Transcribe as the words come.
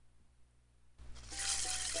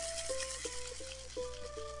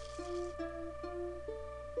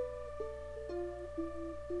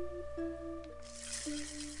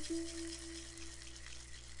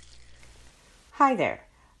Hi there,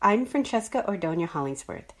 I'm Francesca Ordonia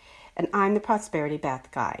Hollingsworth, and I'm the Prosperity Path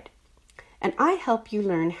Guide. And I help you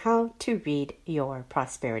learn how to read your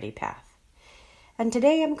prosperity path. And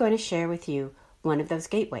today I'm going to share with you one of those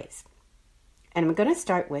gateways. And I'm going to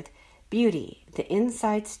start with Beauty, the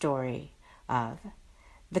inside story of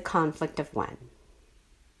The Conflict of One.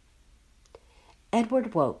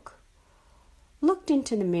 Edward woke, looked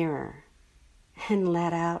into the mirror, and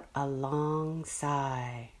let out a long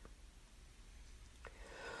sigh.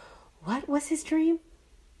 What was his dream?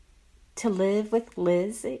 To live with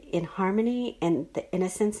Liz in harmony and the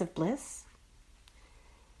innocence of bliss?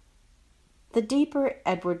 The deeper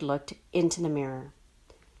Edward looked into the mirror,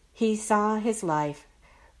 he saw his life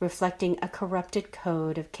reflecting a corrupted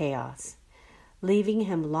code of chaos, leaving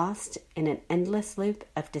him lost in an endless loop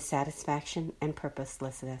of dissatisfaction and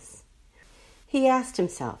purposelessness. He asked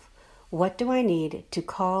himself, what do I need to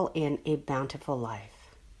call in a bountiful life?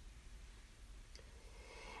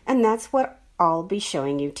 And that's what I'll be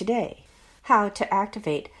showing you today, how to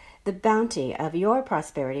activate the bounty of your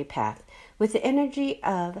prosperity path with the energy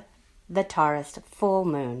of the Taurus full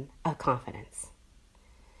moon of confidence.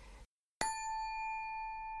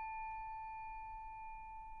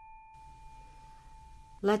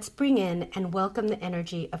 Let's bring in and welcome the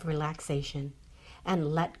energy of relaxation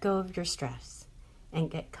and let go of your stress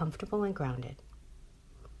and get comfortable and grounded.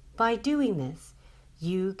 By doing this,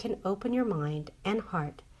 you can open your mind and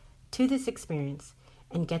heart to this experience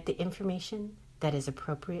and get the information that is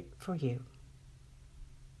appropriate for you.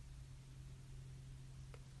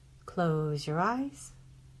 Close your eyes.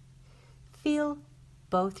 Feel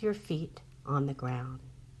both your feet on the ground.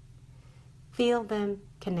 Feel them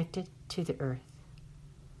connected to the earth.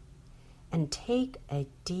 And take a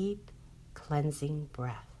deep, cleansing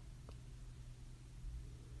breath.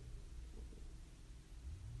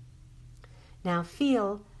 Now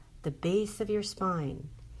feel the base of your spine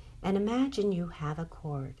and imagine you have a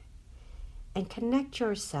cord and connect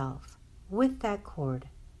yourself with that cord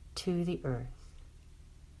to the earth.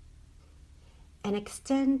 And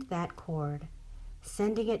extend that cord,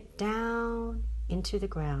 sending it down into the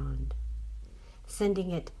ground,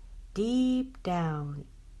 sending it deep down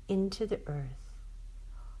into the earth,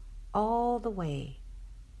 all the way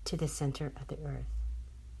to the center of the earth.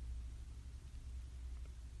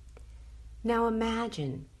 Now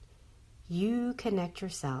imagine you connect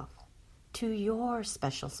yourself to your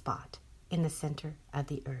special spot in the center of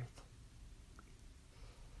the earth.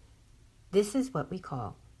 This is what we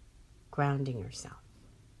call grounding yourself.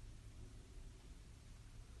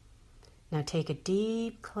 Now take a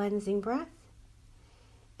deep cleansing breath,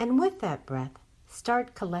 and with that breath,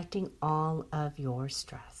 start collecting all of your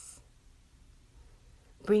stress.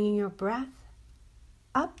 Bringing your breath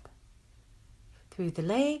up through the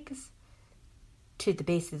legs, to the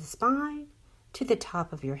base of the spine, to the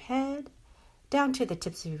top of your head, down to the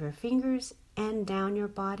tips of your fingers, and down your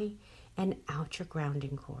body, and out your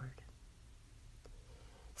grounding cord.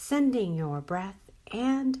 Sending your breath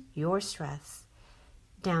and your stress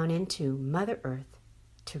down into Mother Earth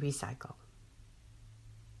to recycle.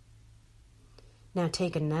 Now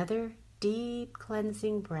take another deep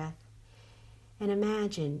cleansing breath and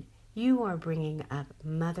imagine you are bringing up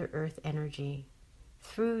Mother Earth energy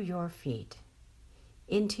through your feet,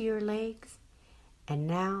 into your legs, and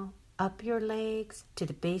now up your legs to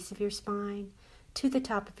the base of your spine, to the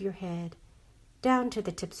top of your head, down to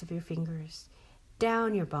the tips of your fingers,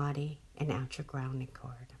 down your body, and out your grounding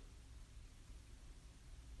cord.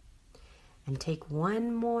 And take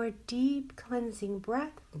one more deep cleansing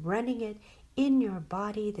breath, running it in your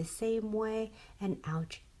body the same way, and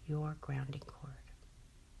out your grounding cord.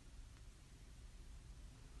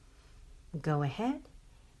 Go ahead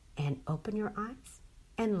and open your eyes,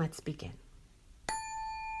 and let's begin.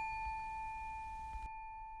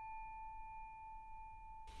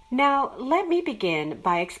 Now, let me begin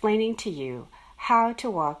by explaining to you how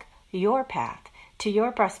to walk your path to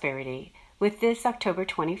your prosperity with this October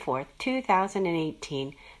 24th,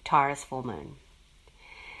 2018 Taurus full moon.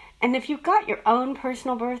 And if you've got your own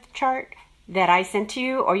personal birth chart that I sent to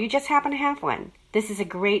you, or you just happen to have one, this is a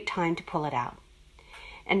great time to pull it out.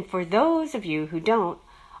 And for those of you who don't,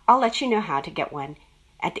 I'll let you know how to get one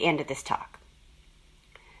at the end of this talk.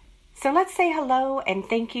 So let's say hello and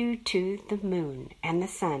thank you to the moon and the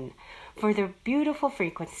sun for their beautiful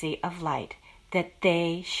frequency of light that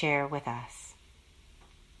they share with us.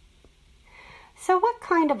 So what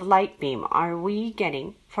kind of light beam are we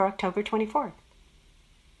getting for October 24th?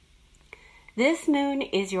 This moon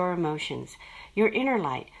is your emotions, your inner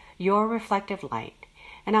light, your reflective light.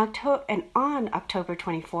 And on October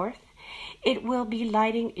 24th, It will be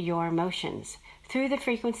lighting your emotions through the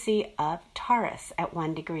frequency of Taurus at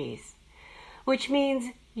 1 degrees, which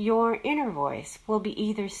means your inner voice will be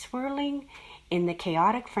either swirling in the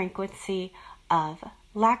chaotic frequency of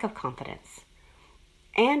lack of confidence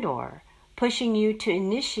and or pushing you to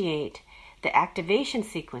initiate the activation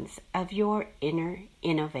sequence of your inner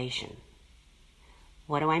innovation.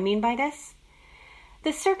 What do I mean by this?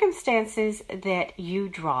 The circumstances that you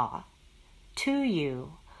draw to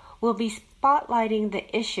you will be spotlighting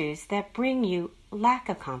the issues that bring you lack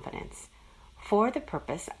of confidence for the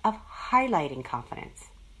purpose of highlighting confidence.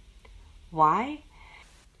 Why?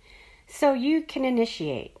 So you can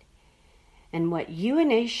initiate. And what you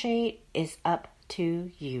initiate is up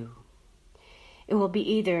to you. It will be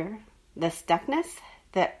either the stuckness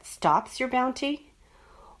that stops your bounty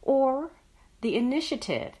or the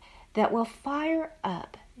initiative that will fire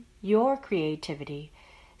up your creativity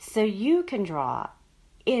so you can draw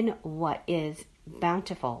in what is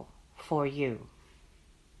bountiful for you.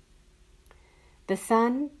 The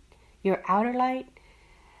sun, your outer light,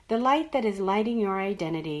 the light that is lighting your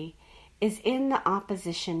identity, is in the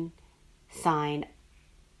opposition sign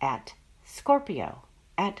at Scorpio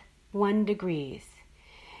at 1 degrees.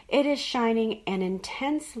 It is shining an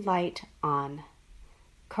intense light on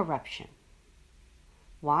corruption.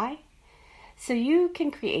 Why? So you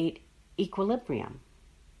can create equilibrium.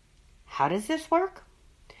 How does this work?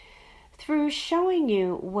 Through showing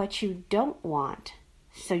you what you don't want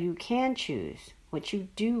so you can choose what you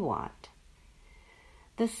do want.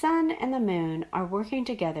 The sun and the moon are working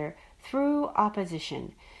together through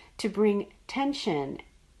opposition to bring tension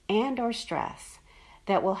and or stress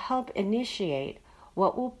that will help initiate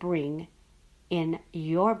what will bring in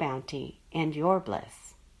your bounty and your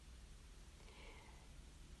bliss.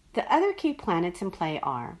 The other key planets in play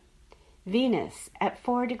are Venus at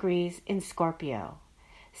 4 degrees in Scorpio,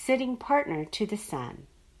 sitting partner to the sun.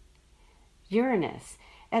 Uranus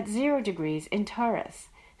at 0 degrees in Taurus,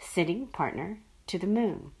 sitting partner to the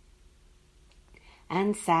moon.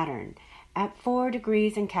 And Saturn at 4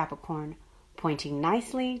 degrees in Capricorn, pointing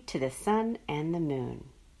nicely to the sun and the moon.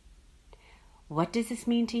 What does this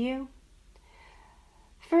mean to you?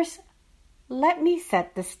 First, let me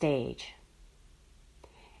set the stage.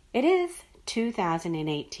 It is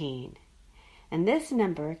 2018, and this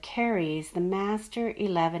number carries the Master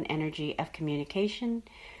 11 energy of communication,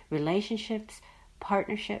 relationships,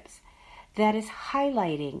 partnerships, that is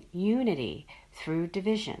highlighting unity through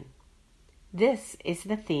division. This is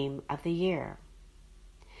the theme of the year.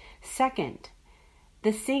 Second,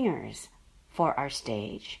 the singers for our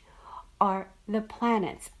stage are the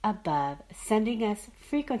planets above, sending us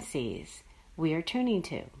frequencies we are tuning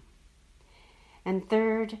to. And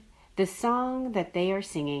third, the song that they are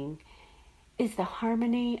singing is the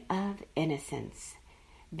harmony of innocence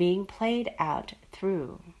being played out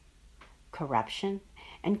through corruption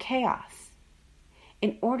and chaos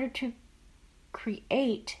in order to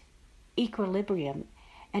create equilibrium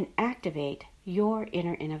and activate your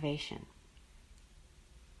inner innovation.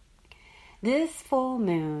 This full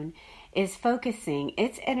moon is focusing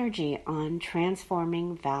its energy on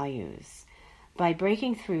transforming values by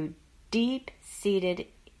breaking through deep-seated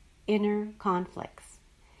inner conflicts.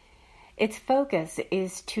 Its focus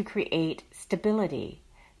is to create stability,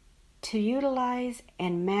 to utilize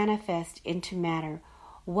and manifest into matter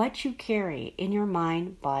what you carry in your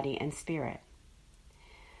mind, body, and spirit.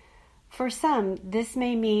 For some, this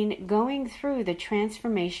may mean going through the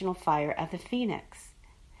transformational fire of the phoenix.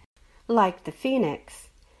 Like the phoenix,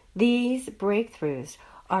 these breakthroughs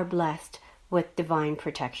are blessed with divine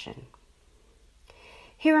protection.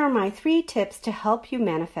 Here are my 3 tips to help you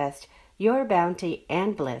manifest your bounty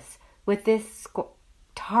and bliss with this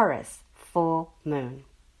Taurus full moon.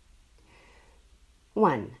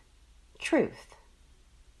 1. Truth.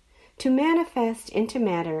 To manifest into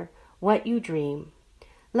matter what you dream,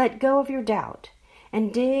 let go of your doubt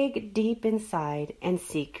and dig deep inside and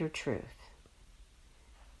seek your truth.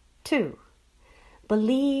 2.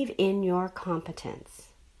 Believe in your competence.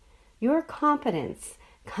 Your competence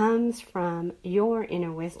comes from your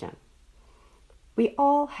inner wisdom. We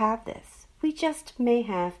all have this. We just may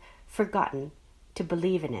have forgotten to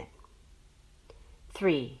believe in it.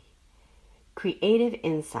 3. Creative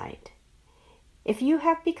insight. If you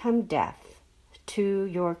have become deaf to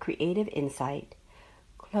your creative insight,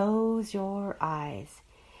 close your eyes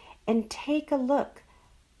and take a look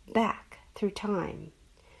back through time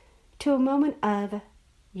to a moment of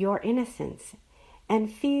your innocence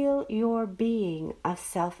and feel your being of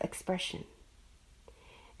self-expression.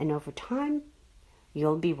 And over time,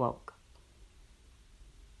 you'll be woke.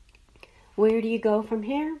 Where do you go from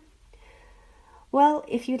here? Well,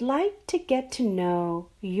 if you'd like to get to know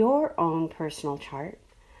your own personal chart,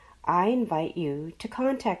 I invite you to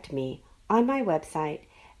contact me on my website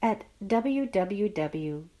at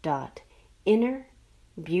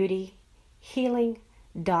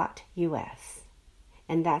www.innerbeautyhealing.us.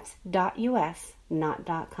 And that's .us, not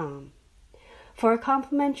 .com. For a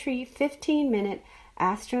complimentary 15-minute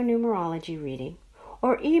astronumerology reading,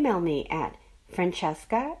 or email me at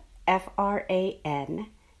Francesca, FRANCESCA,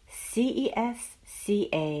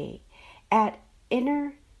 at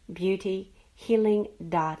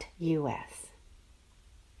innerbeautyhealing.us.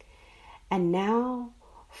 And now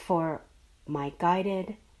for my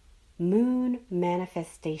guided moon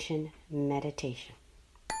manifestation meditation.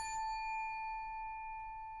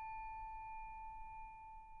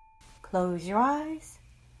 Close your eyes,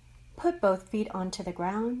 put both feet onto the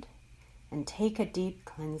ground, and take a deep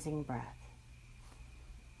cleansing breath.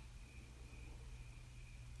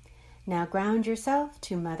 Now ground yourself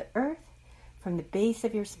to Mother Earth from the base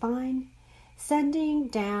of your spine, sending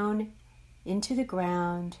down into the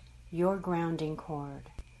ground your grounding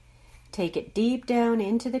cord. Take it deep down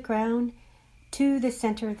into the ground to the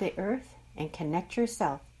center of the earth and connect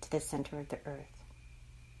yourself to the center of the earth.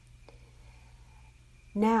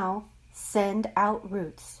 Now send out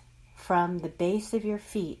roots from the base of your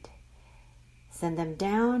feet. Send them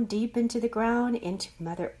down deep into the ground, into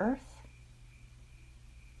Mother Earth.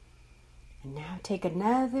 And now take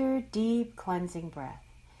another deep cleansing breath.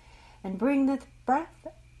 And bring the breath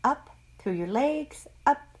up through your legs,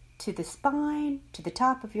 up to the spine, to the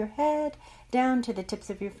top of your head, down to the tips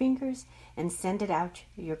of your fingers, and send it out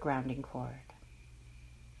your grounding cord.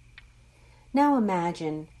 Now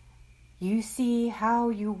imagine you see how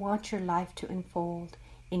you want your life to unfold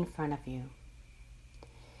in front of you.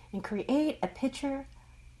 And create a picture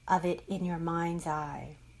of it in your mind's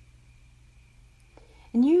eye.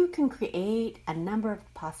 And you can create a number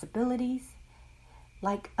of possibilities,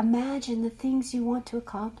 like imagine the things you want to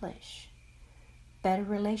accomplish. Better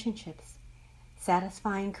relationships,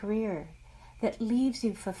 satisfying career that leaves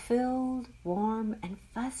you fulfilled, warm, and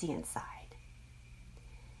fuzzy inside.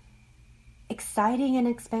 Exciting and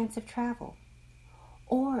expansive travel,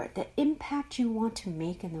 or the impact you want to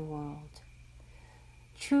make in the world.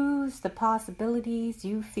 Choose the possibilities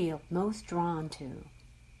you feel most drawn to.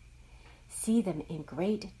 See them in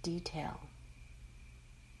great detail.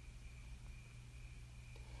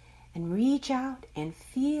 And reach out and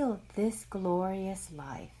feel this glorious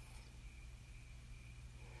life.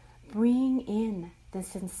 Bring in the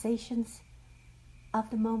sensations of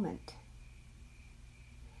the moment.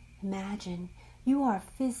 Imagine you are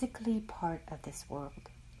physically part of this world.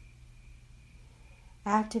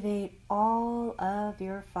 Activate all of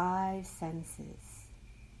your 5 senses.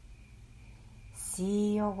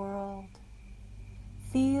 See your world.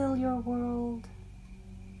 Feel your world.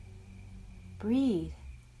 Breathe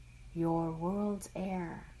your world's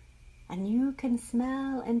air, and you can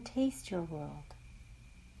smell and taste your world.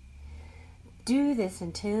 Do this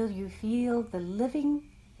until you feel the living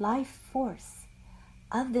life force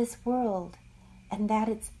of this world and that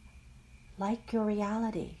it's like your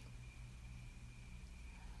reality.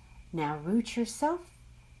 Now root yourself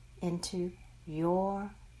into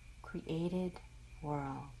your created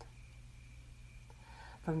world.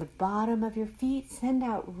 From the bottom of your feet, send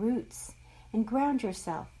out roots and ground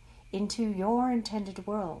yourself into your intended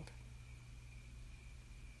world.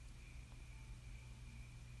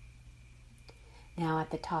 Now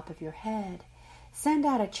at the top of your head, send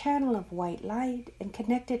out a channel of white light and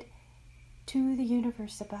connect it to the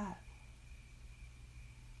universe above.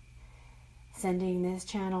 Sending this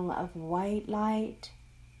channel of white light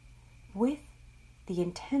with the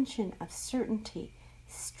intention of certainty,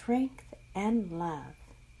 strength, and love.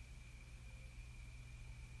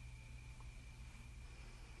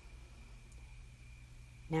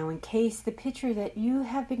 Now encase the picture that you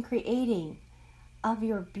have been creating of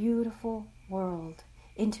your beautiful world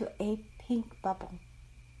into a pink bubble.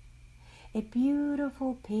 A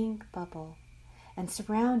beautiful pink bubble, and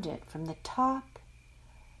surround it from the top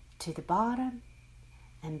to the bottom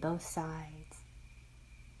and both sides.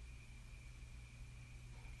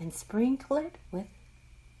 And sprinkle it with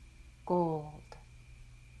gold.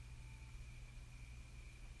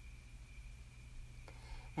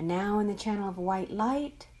 And now in the channel of white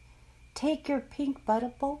light, take your pink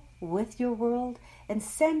bubble with your world and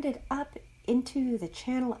send it up into the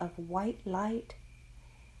channel of white light,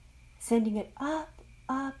 sending it up,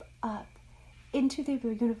 up, up into the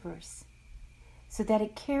universe so that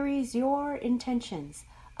it carries your intentions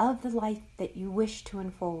of the life that you wish to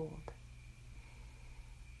unfold.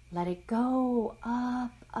 Let it go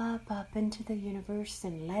up, up, up into the universe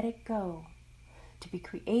and let it go. to be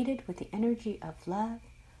created with the energy of love,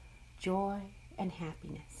 joy, and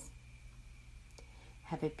happiness.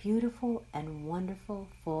 Have a beautiful and wonderful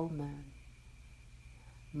full moon.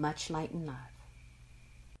 Much light and love.